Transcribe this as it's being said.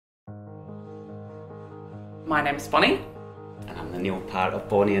My name's Bonnie. And I'm the Neil part of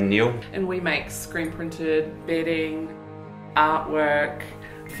Bonnie and Neil. And we make screen printed bedding, artwork,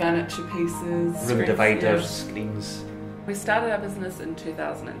 furniture pieces, Room dividers, screens. We started our business in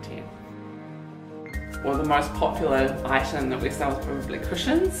 2010. Well, the most popular item that we sell is probably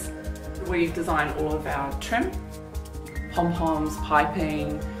cushions. We design all of our trim, pom-poms,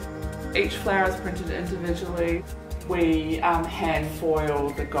 piping. Each flower is printed individually. We hand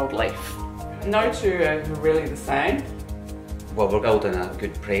foil the gold leaf. No two are really the same. Well, we're building a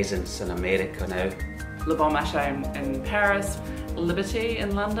good presence in America now. Marché in Paris, Liberty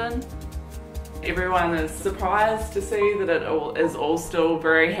in London. Everyone is surprised to see that it is all still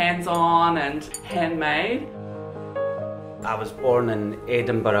very hands-on and handmade. I was born in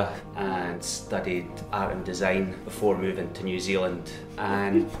Edinburgh and studied art and design before moving to New Zealand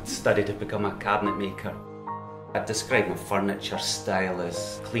and studied to become a cabinet maker. I'd describe my furniture style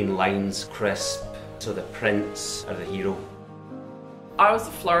as clean lines, crisp, so the prints are the hero. I was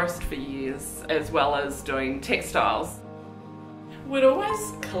a florist for years, as well as doing textiles. We'd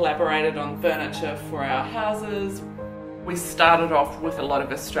always collaborated on furniture for our houses. We started off with a lot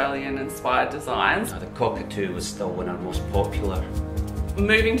of Australian-inspired designs. The cockatoo was still one of our most popular.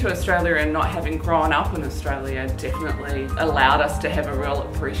 Moving to Australia and not having grown up in Australia definitely allowed us to have a real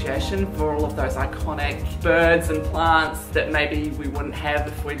appreciation for all of those iconic birds and plants that maybe we wouldn't have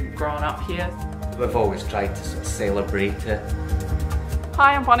if we'd grown up here. We've always tried to sort of celebrate it.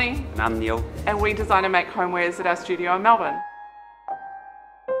 Hi, I'm Bonnie. And I'm Neil. And we design and make homewares at our studio in Melbourne.